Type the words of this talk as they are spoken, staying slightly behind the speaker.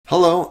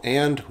Hello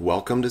and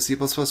welcome to C++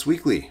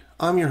 Weekly.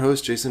 I'm your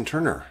host, Jason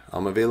Turner.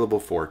 I'm available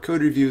for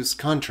code reviews,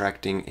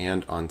 contracting,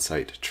 and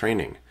on-site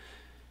training.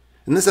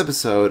 In this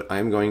episode,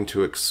 I'm going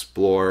to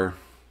explore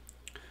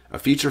a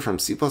feature from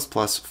C++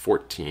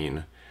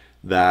 14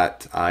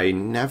 that I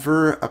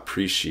never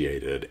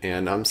appreciated,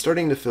 and I'm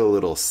starting to feel a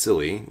little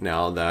silly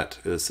now that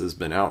this has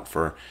been out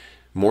for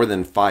more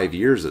than 5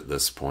 years at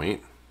this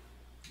point,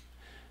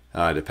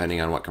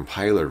 depending on what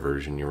compiler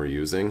version you were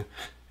using.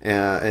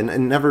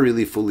 And never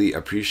really fully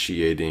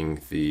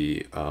appreciating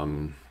the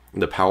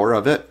power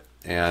of it.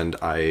 And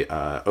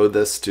I owe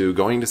this to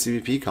going to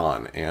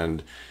CPPCon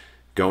and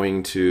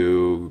going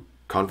to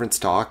conference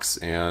talks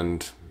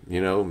and,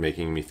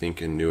 making me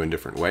think in new and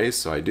different ways.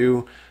 So I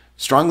do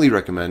strongly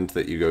recommend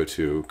that you go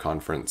to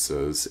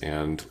conferences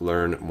and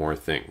learn more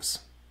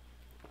things.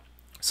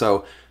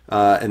 So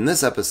in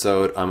this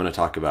episode, I'm going to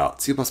talk about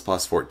C++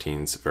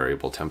 14's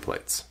variable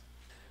templates.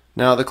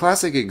 Now, the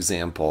classic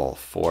example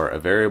for a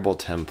variable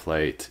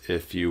template,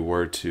 if you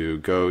were to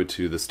go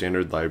to the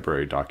standard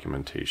library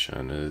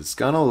documentation, is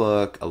going to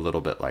look a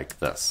little bit like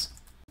this.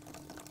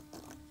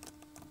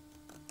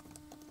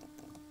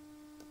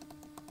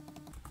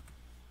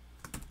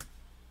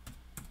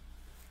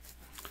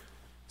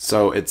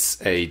 So it's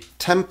a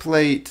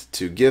template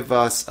to give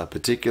us a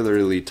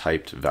particularly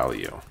typed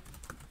value.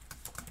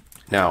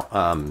 Now,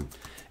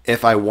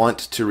 if I want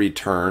to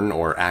return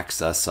or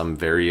access some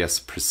various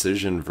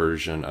precision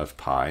version of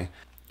pi,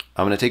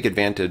 I'm going to take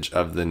advantage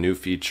of the new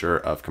feature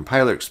of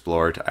Compiler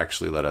Explorer to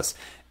actually let us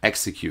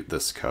execute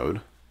this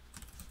code.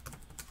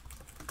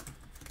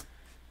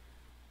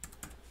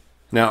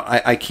 Now,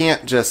 I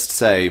can't just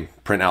say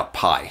print out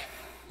pi.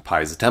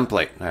 Pi is a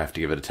template. I have to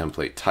give it a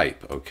template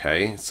type,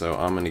 okay? So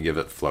I'm going to give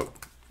it float.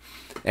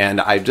 And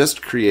I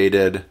just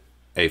created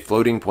a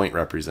floating point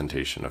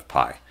representation of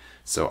pi.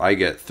 So I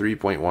get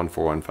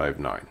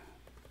 3.14159.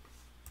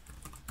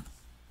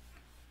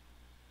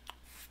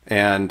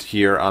 And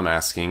here I'm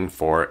asking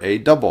for a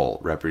double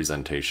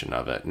representation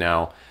of it.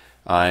 Now,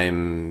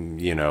 I'm,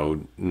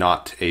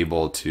 not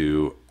able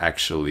to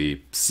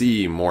actually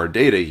see more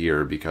data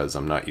here because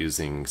I'm not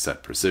using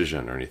set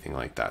precision or anything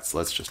like that. So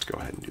let's just go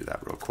ahead and do that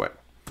real quick.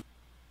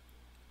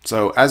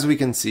 So as we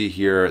can see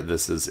here,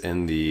 this is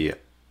in the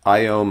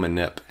IO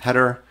manip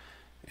header,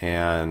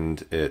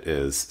 and it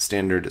is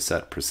standard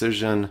set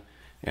precision.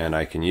 And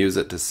I can use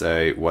it to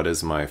say, what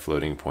is my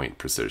floating point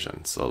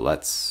precision? So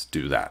let's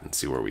do that and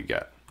see where we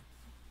get.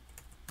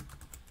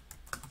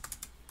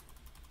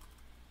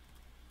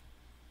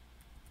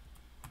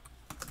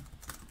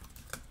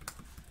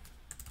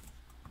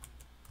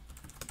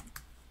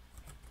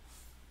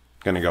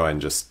 Going to go ahead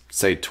and just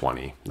say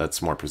 20.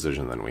 That's more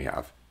precision than we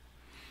have.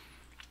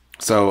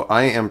 So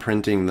I am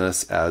printing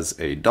this as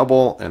a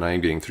double, and I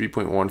am getting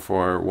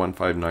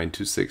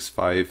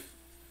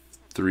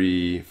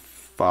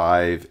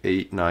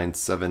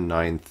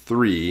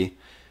 3.141592653589793,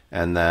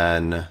 and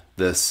then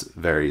this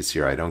varies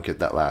here. I don't get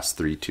that last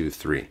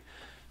 323.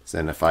 So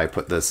then if I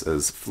put this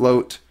as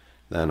float,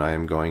 then I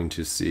am going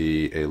to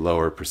see a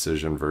lower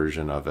precision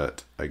version of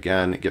it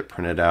again get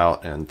printed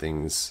out, and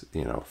things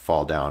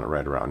fall down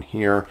right around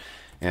here.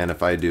 And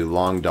if I do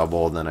long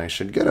double, then I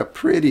should get a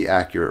pretty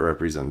accurate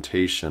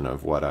representation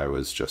of what I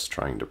was just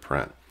trying to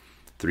print.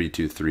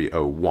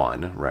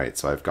 32301, right?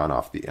 So I've gone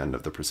off the end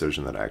of the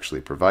precision that I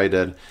actually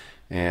provided.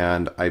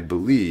 And I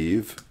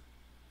believe,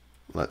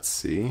 let's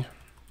see,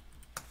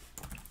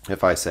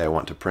 if I say I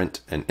want to print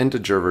an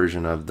integer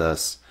version of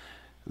this,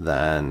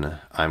 then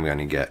I'm going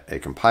to get a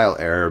compile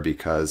error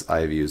because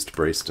I've used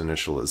braced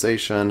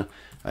initialization.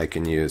 I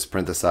can use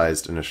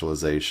parenthesized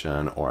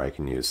initialization, or I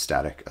can use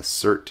static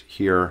assert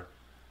here.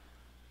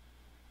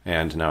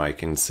 And now I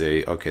can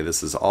say, okay,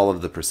 this is all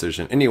of the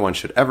precision anyone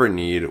should ever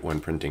need when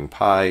printing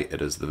pi.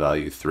 It is the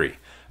value 3.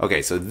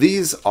 Okay, so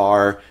these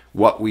are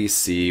what we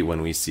see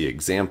when we see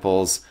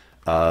examples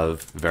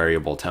of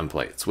variable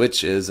templates,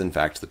 which is in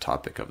fact the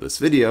topic of this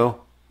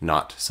video,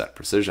 not set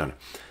precision.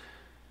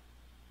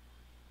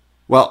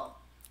 Well,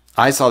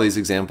 I saw these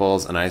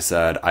examples and I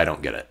said, I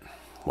don't get it.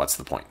 What's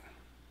the point?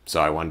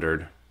 So I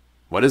wondered,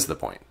 what is the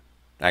point?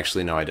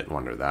 Actually, no, I didn't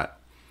wonder that.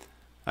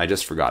 I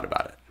just forgot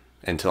about it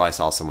until I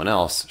saw someone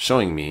else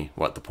showing me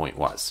what the point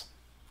was.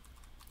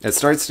 It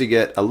starts to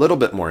get a little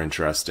bit more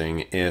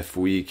interesting if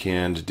we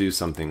can do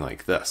something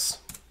like this.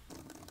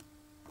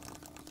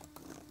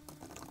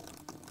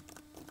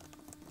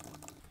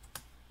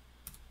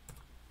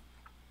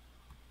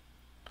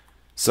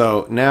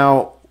 So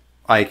now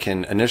I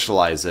can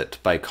initialize it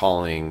by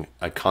calling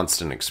a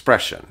constant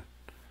expression,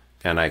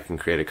 and I can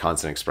create a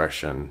constant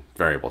expression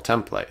variable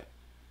template.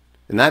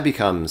 And that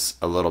becomes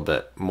a little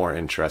bit more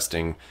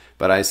interesting,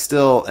 but I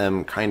still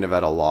am kind of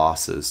at a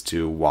loss as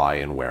to why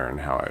and where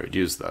and how I would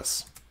use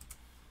this.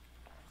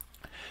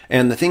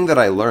 And the thing that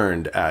I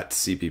learned at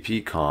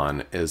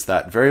CPPCon is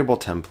that variable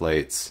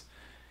templates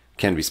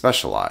can be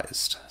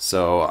specialized.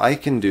 So I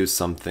can do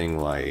something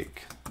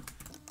like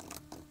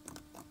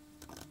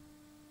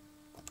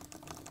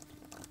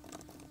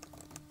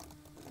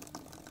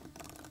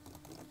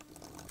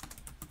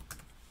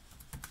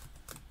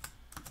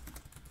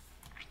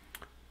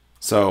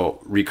So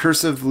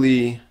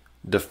recursively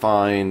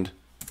defined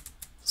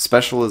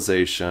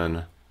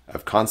specialization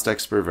of const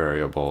expr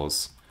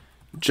variables,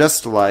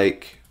 just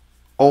like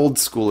old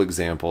school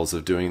examples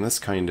of doing this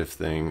kind of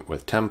thing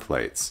with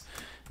templates.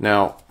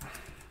 Now,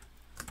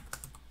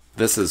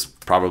 this is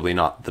probably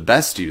not the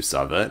best use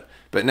of it,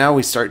 but now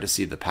we start to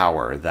see the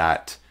power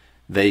that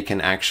they can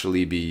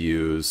actually be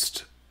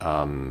used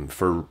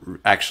for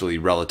actually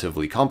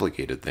relatively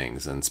complicated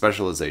things. And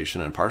specialization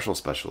and partial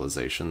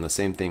specialization, the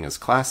same thing as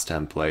class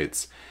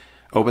templates,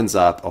 opens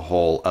up a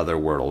whole other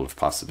world of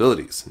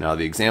possibilities. Now,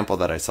 the example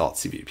that I saw at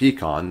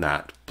CVPCon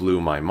that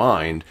blew my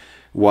mind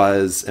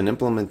was an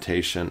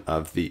implementation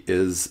of the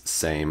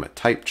is-same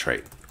type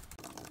trait.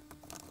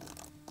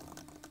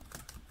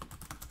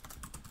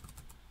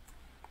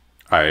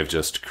 I've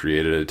just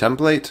created a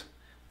template,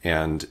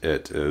 and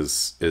it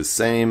is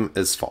same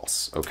is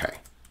false. Okay.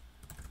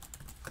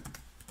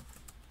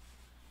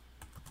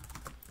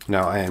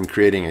 Now I am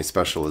creating a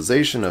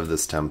specialization of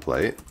this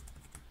template.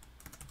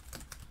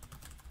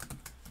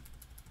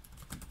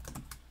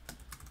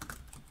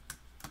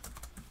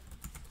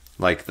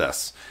 Like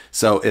this.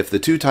 So if the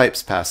two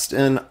types passed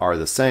in are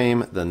the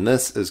same, then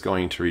this is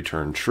going to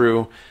return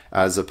true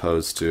as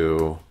opposed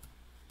to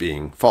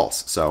being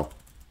false. So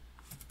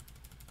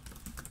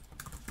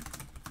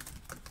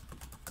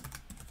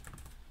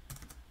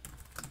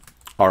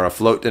are a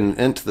float and an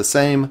int the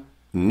same?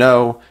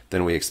 No.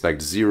 Then we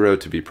expect 0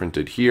 to be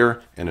printed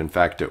here, and in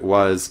fact it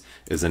was.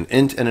 Is an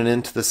int and an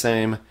int the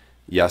same?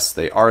 Yes,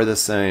 they are the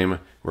same.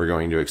 We're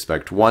going to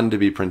expect 1 to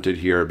be printed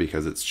here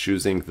because it's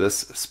choosing this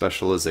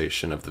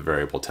specialization of the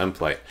variable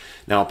template.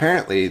 Now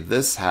apparently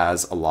this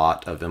has a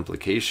lot of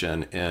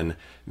implication in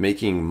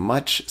making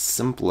much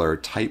simpler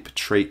type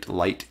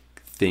trait-like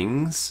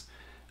things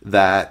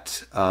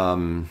that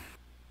are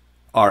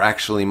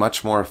actually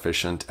much more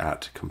efficient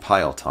at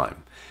compile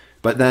time.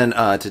 But then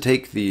to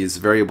take these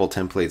variable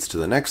templates to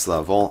the next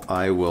level,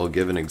 I will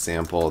give an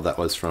example that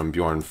was from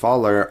Bjorn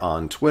Faller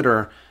on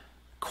Twitter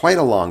quite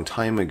a long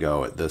time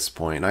ago at this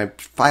point. I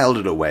filed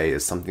it away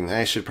as something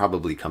that I should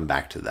probably come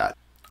back to that.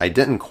 I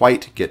didn't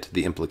quite get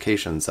the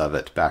implications of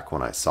it back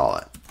when I saw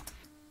it.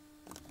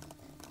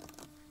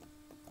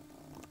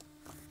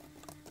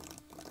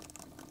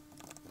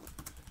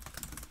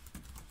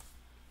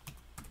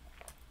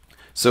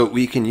 So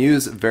we can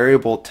use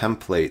variable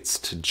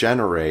templates to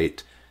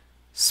generate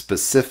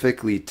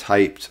specifically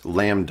typed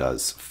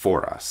lambdas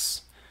for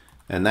us.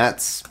 And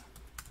that's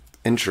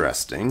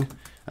interesting.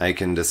 I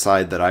can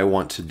decide that I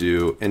want to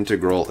do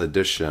integral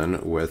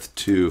addition with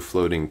two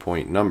floating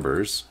point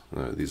numbers.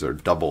 These are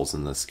doubles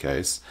in this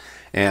case.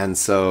 And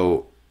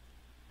so,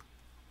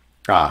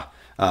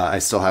 I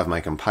still have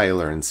my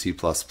compiler in C++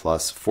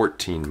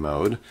 14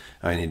 mode.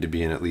 I need to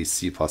be in at least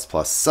C++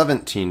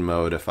 17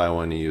 mode if I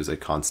want to use a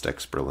const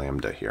expr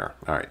lambda here.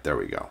 All right, there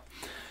we go.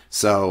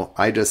 So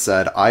I just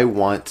said I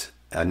want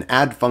an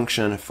add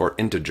function for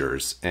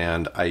integers,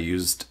 and I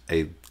used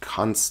a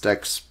const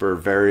expr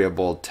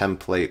variable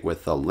template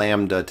with a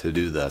lambda to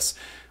do this,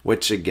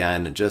 which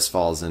again just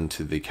falls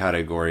into the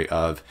category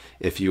of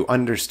if you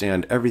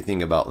understand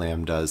everything about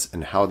lambdas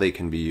and how they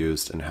can be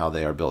used and how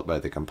they are built by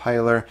the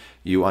compiler,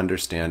 you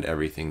understand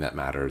everything that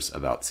matters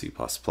about C++.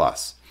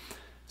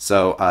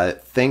 So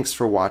thanks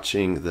for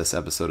watching this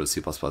episode of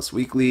C++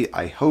 Weekly.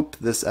 I hope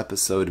this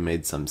episode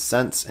made some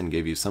sense and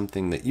gave you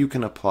something that you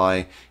can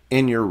apply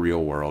in your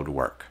real world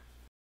work.